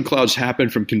clouds happen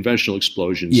from conventional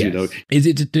explosions. Yes. Is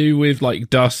it to do with like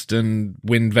dust and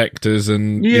wind vectors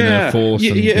and force?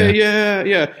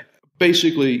 Yeah.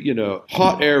 Basically,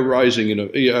 hot air rising in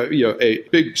a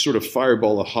big sort of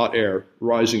fireball of hot air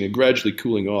rising and gradually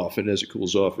cooling off. And as it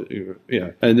cools off,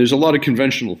 and there's a lot of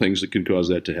conventional things that can cause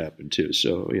that to happen too.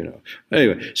 So,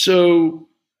 anyway, so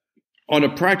on a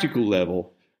practical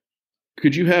level,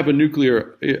 could you have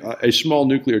a small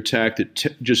nuclear attack that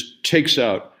just takes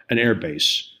out an air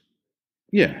base?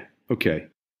 Yeah. Okay.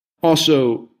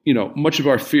 Also, much of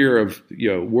our fear of,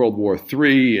 World War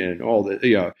III and all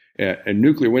that, and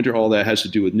nuclear winter, all that has to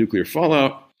do with nuclear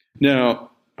fallout.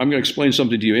 Now, I'm going to explain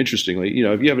something to you interestingly.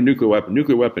 If you have a nuclear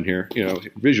weapon here,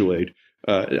 visual aid.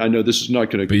 I know this is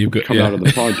not going to come out on the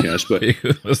podcast,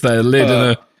 but was that a lid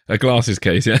in a glasses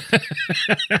case? Yeah.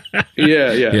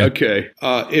 Yeah. Okay.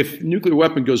 If nuclear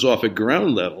weapon goes off at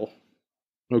ground level,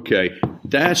 okay,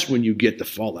 that's when you get the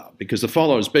fallout, because the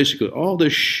fallout is basically all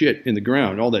this shit in the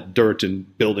ground, all that dirt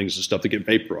and buildings and stuff that get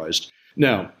vaporized.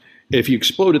 Now, if you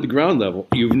explode at the ground level,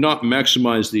 you've not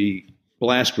maximized the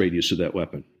blast radius of that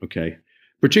weapon, okay?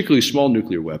 Particularly small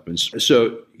nuclear weapons.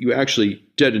 So you actually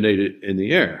detonate it in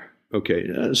the air, okay?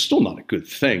 It's still not a good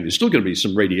thing. There's still going to be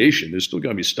some radiation. There's still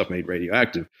going to be stuff made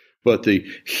radioactive. But the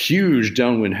huge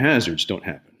downwind hazards don't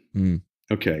happen,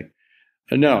 okay?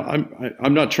 And now,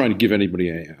 I'm not trying to give anybody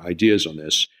any ideas on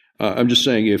this. I'm just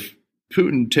saying if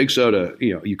Putin takes out a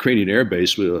Ukrainian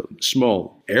airbase with a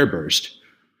small airburst,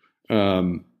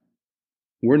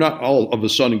 we're not all of a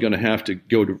sudden going to have to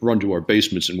run to our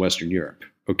basements in Western Europe.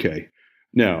 Okay.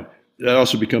 Now, that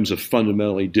also becomes a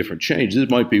fundamentally different change. This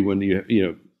might be when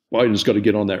Biden's got to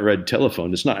get on that red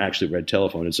telephone. It's not actually a red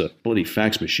telephone. It's a bloody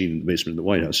fax machine in the basement of the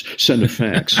White House. Send a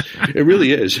fax. It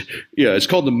really is. Yeah, it's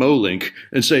called the Mo-Link.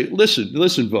 And say, listen,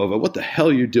 Vova, what the hell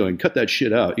are you doing? Cut that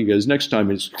shit out. You guys, next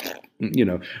time it's,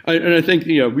 and I think,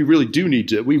 we really do need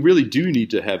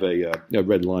to have a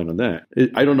red line on that.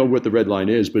 I don't know what the red line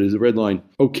is, but is the red line,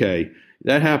 okay,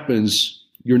 that happens,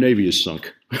 your Navy is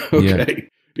sunk. Okay.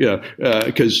 Yeah,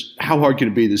 because how hard can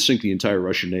it be to sink the entire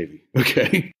Russian Navy?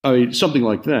 Okay, I mean something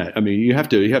like that. I mean you have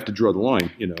to draw the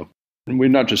line. And we're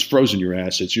not just frozen your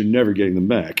assets; you're never getting them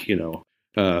back.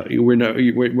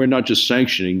 We're not just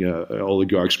sanctioning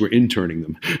oligarchs; we're interning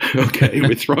them. Okay,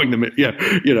 we're throwing them.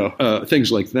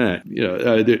 Things like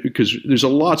that. Because there's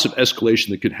lots of escalation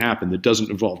that could happen that doesn't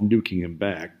involve nuking them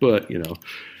back. But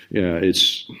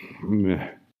it's.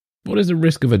 What is the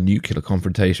risk of a nuclear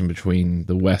confrontation between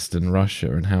the West and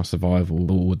Russia, and how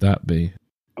survivable would that be?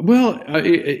 Well,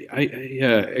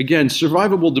 again,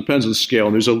 survivable depends on the scale.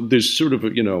 And there's sort of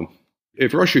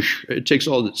if Russia takes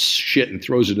all this shit and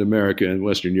throws it in America and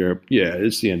Western Europe, yeah,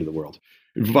 it's the end of the world.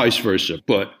 And vice versa.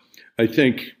 But I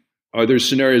think are there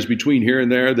scenarios between here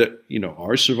and there that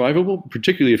are survivable,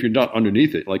 particularly if you're not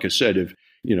underneath it? Like I said, if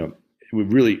it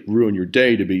would really ruin your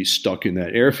day to be stuck in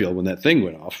that airfield when that thing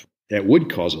went off. That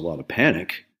would cause a lot of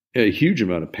panic, a huge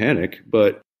amount of panic.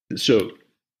 But so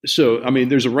I mean,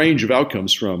 there's a range of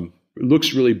outcomes from it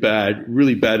looks really bad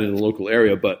in the local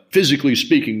area, but physically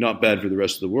speaking, not bad for the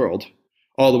rest of the world,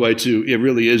 all the way to it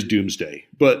really is doomsday.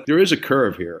 But there is a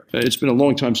curve here. It's been a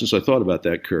long time since I thought about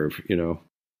that curve,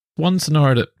 One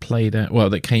scenario that played out,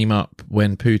 that came up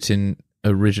when Putin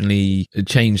originally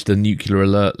changed the nuclear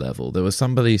alert level. There was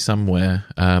somebody somewhere,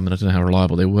 and I don't know how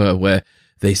reliable they were, where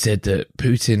they said that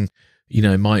Putin,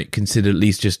 might consider at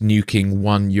least just nuking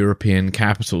one European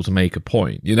capital to make a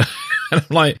point, And I'm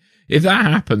like, if that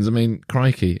happens,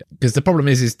 crikey. Because the problem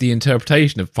is the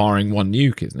interpretation of firing one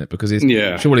nuke, isn't it? Because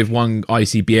surely if one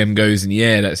ICBM goes in the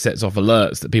air, that sets off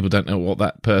alerts that people don't know what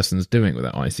that person's doing with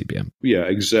that ICBM. Yeah,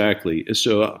 exactly.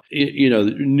 So,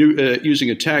 using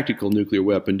a tactical nuclear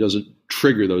weapon doesn't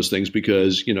trigger those things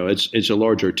because, it's a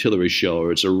large artillery shell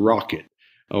or it's a rocket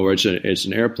or it's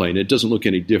an airplane. It doesn't look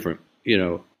any different.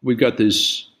 We've got the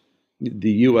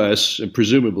U.S. and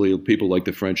presumably people like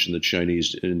the French and the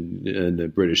Chinese and the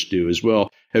British do as well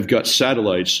have got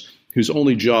satellites whose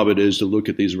only job it is to look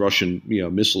at these Russian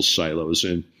missile silos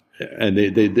and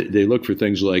they look for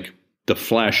things like the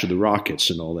flash of the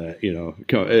rockets and all that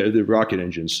the rocket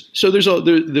engines. So there's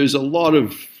a lot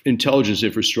of intelligence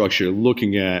infrastructure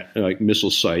looking at like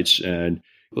missile sites and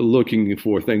looking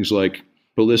for things like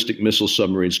ballistic missile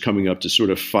submarines coming up to sort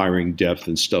of firing depth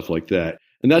and stuff like that.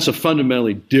 And that's a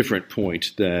fundamentally different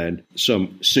point than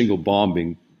some single bomb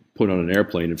being put on an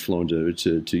airplane and flown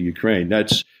to Ukraine.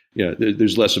 That's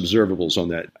there's less observables on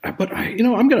that. But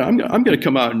I'm gonna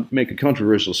come out and make a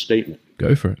controversial statement.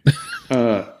 Go for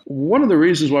it. One of the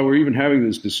reasons why we're even having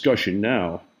this discussion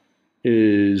now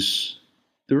is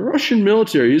the Russian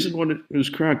military isn't what it was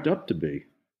cracked up to be.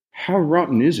 How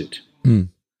rotten is it?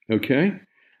 Okay,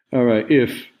 all right.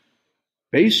 If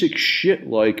basic shit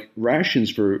like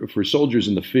rations for soldiers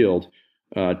in the field,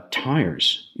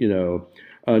 tires,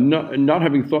 not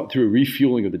having thought through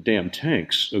refueling of the damn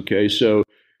tanks. Okay, so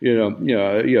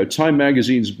Time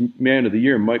Magazine's Man of the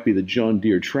Year might be the John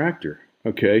Deere tractor.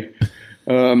 Okay,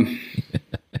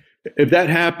 if that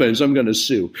happens, I'm going to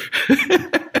sue.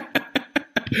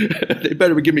 They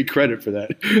better give me credit for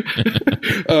that.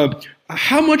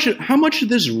 How much of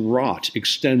this rot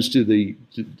extends to the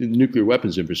nuclear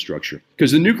weapons infrastructure?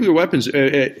 Because the nuclear weapons,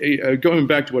 going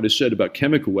back to what I said about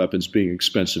chemical weapons being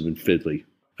expensive and fiddly,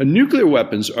 nuclear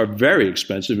weapons are very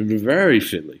expensive and very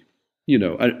fiddly.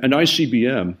 An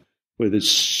ICBM with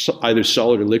its either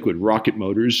solid or liquid rocket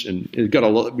motors, and it got a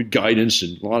lot of guidance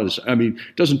and a lot of.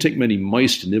 It doesn't take many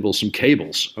mice to nibble some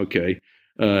cables. Okay.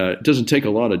 It doesn't take a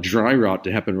lot of dry rot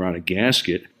to happen around a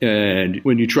gasket, and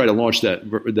when you try to launch that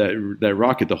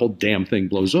rocket, the whole damn thing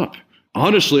blows up.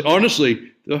 Honestly,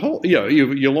 the whole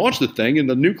you launch the thing and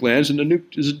the nuke lands and the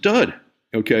nuke is a dud.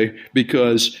 Okay,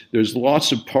 because there's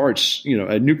lots of parts.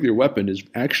 A nuclear weapon is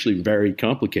actually very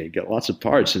complicated. Got lots of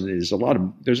parts, and there's a lot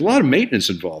of maintenance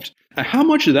involved. How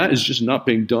much of that is just not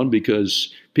being done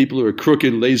because people are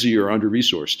crooked, lazy, or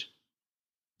under-resourced?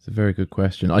 It's a very good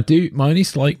question. My only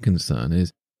slight concern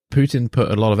is Putin put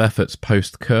a lot of efforts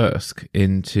post-Kursk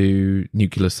into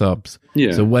nuclear subs.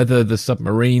 Yeah. So whether the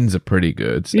submarines are pretty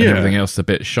good and everything else a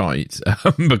bit shite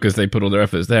because they put all their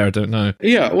efforts there, I don't know.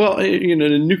 Yeah, well, the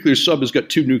nuclear sub has got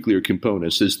two nuclear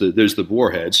components. There's the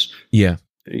warheads. Yeah.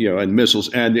 And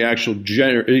missiles and the actual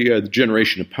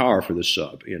generation of power for the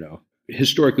sub,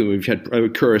 Historically, we've had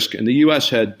Kursk, and the U.S.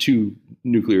 had two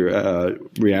nuclear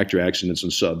reactor accidents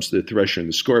on subs, the Thresher and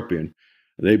the Scorpion.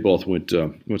 They both went,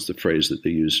 what's the phrase that they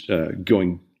used?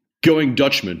 Going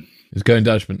Dutchman. It's going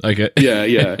Dutchman. Okay.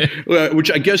 Yeah.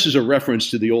 Which I guess is a reference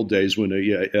to the old days when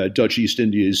a Dutch East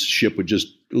Indies ship would just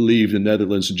leave the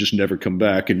Netherlands and just never come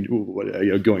back, and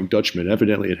going Dutchman.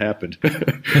 Evidently, it happened.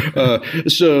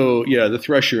 So the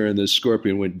Thresher and the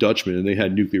Scorpion went Dutchman, and they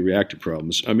had nuclear reactor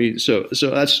problems. So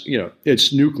that's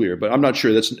it's nuclear, but I'm not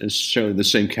sure that's necessarily the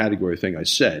same category thing I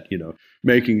said.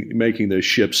 Making the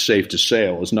ships safe to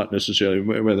sail is not necessarily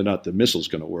whether or not the missile's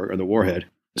going to work or the warhead.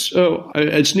 So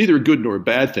it's neither a good nor a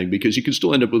bad thing because you can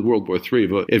still end up with World War III.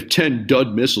 But if 10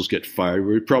 dud missiles get fired,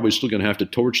 we're probably still going to have to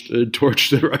torch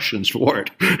the Russians for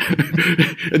it,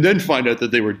 and then find out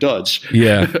that they were duds.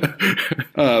 Yeah.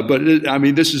 But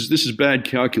this is bad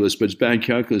calculus, but it's bad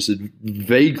calculus that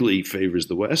vaguely favors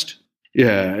the West.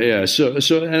 Yeah. So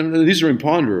and these are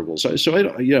imponderables. So I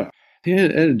don't. Yeah. At the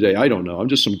end of the day, I don't know. I'm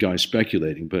just some guy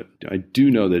speculating, but I do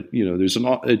know that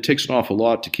it takes an awful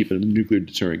lot to keep a nuclear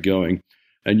deterrent going.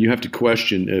 And you have to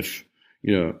question if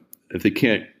they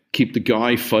can't keep the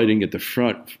guy fighting at the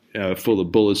front full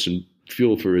of bullets and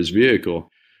fuel for his vehicle,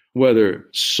 whether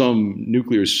some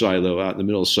nuclear silo out in the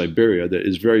middle of Siberia that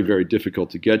is very, very difficult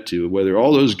to get to, whether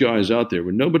all those guys out there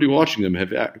with nobody watching them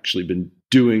have actually been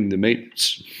doing the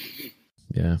maintenance.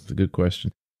 Yeah, it's a good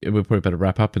question. We'll probably better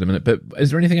wrap up in a minute. But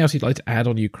is there anything else you'd like to add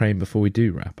on Ukraine before we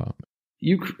do wrap up?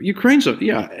 Ukraine's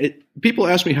people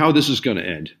ask me how this is going to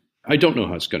end. I don't know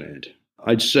how it's going to end.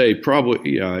 I'd say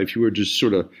probably, if you were to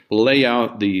sort of lay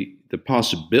out the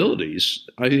possibilities,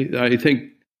 I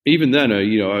think even then,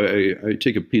 I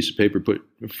take a piece of paper, put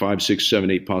 5, 6, 7,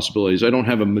 8 possibilities. I don't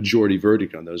have a majority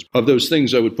verdict on those. Of those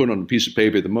things I would put on a piece of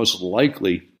paper, the most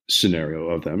likely scenario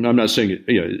of them, and I'm not saying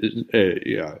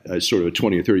it's sort of a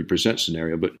 20 or 30%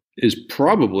 scenario, but is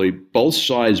probably both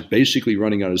sides basically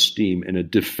running out of steam in a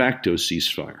de facto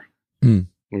ceasefire.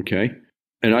 Okay?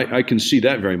 And I can see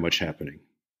that very much happening.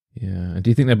 Yeah. Do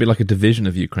you think there'd be like a division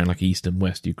of Ukraine, like East and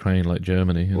West Ukraine, like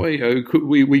Germany? Well,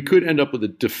 we could end up with a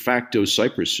de facto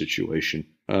Cyprus situation,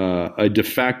 a de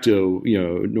facto,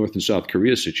 North and South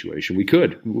Korea situation. We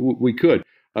could.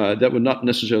 That would not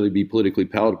necessarily be politically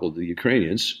palatable to the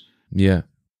Ukrainians. Yeah.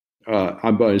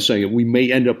 I'm by saying that we may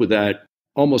end up with that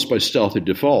almost by stealth or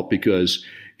default, because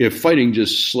if fighting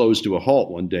just slows to a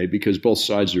halt one day because both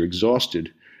sides are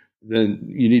exhausted, then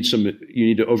you need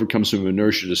to overcome some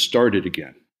inertia to start it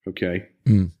again. Okay.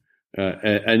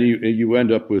 And you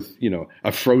end up with,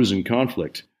 a frozen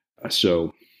conflict.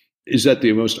 So is that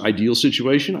the most ideal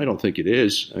situation? I don't think it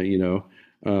is, I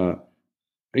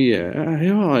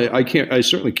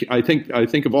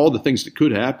think of all the things that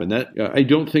could happen, that I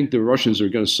don't think the Russians are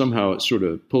going to somehow sort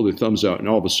of pull their thumbs out and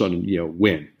all of a sudden,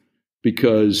 win.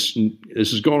 Because this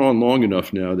has gone on long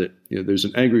enough now that there's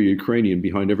an angry Ukrainian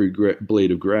behind every blade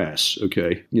of grass,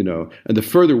 okay? And the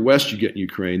further west you get in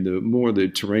Ukraine, the more the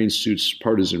terrain suits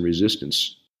partisan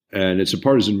resistance. And it's a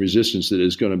partisan resistance that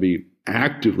is going to be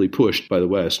actively pushed by the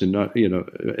West, and not,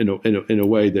 in a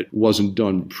way that wasn't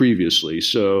done previously.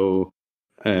 So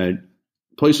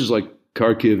places like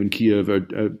Kharkiv and Kiev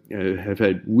have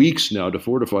had weeks now to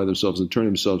fortify themselves and turn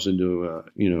themselves into,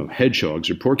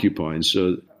 hedgehogs or porcupines.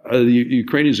 So the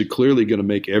Ukrainians are clearly going to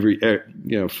make every,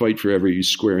 fight for every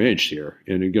square inch here,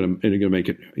 and they're going to make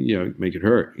it, make it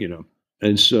hurt,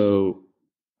 And so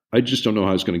I just don't know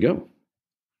how it's going to go.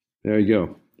 There you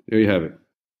go. There you have it.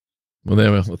 Well,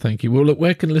 there we are. Well, thank you. Well, look,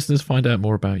 where can listeners find out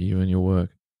more about you and your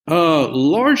work?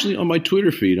 Largely on my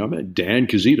Twitter feed. I'm at Dan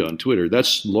Kaszeta on Twitter.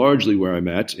 That's largely where I'm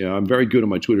at. I'm very good on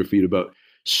my Twitter feed about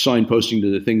signposting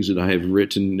to the things that I have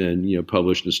written and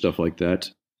published and stuff like that.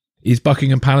 Is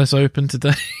Buckingham Palace open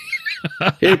today?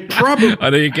 It probably. I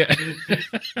know you get.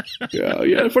 Yeah.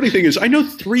 The funny thing is, I know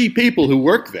 3 people who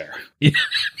work there. Yeah.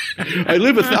 I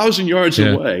live 1,000 yards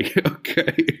away.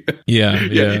 Okay. Yeah.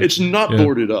 It's not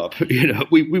boarded up.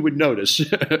 We would notice.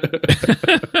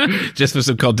 Just for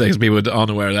some context, people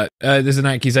aren't aware of that. There's an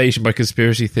accusation by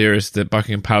conspiracy theorists that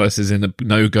Buckingham Palace is in a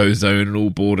no-go zone and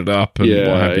all boarded up and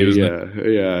what have you, isn't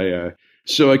it? Yeah.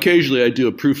 So occasionally I do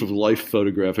a proof of life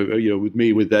photograph, with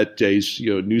me with that day's,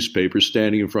 newspaper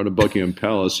standing in front of Buckingham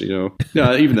Palace, No,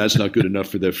 even that's not good enough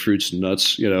for their fruits and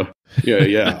nuts,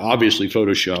 obviously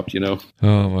photoshopped,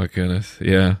 Oh my goodness.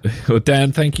 Yeah. Well,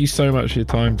 Dan, thank you so much for your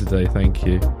time today. Thank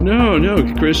you.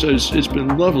 No, Chris, it's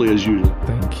been lovely as usual.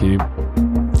 Thank you.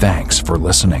 Thanks for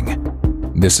listening.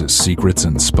 This is Secrets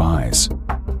and Spies.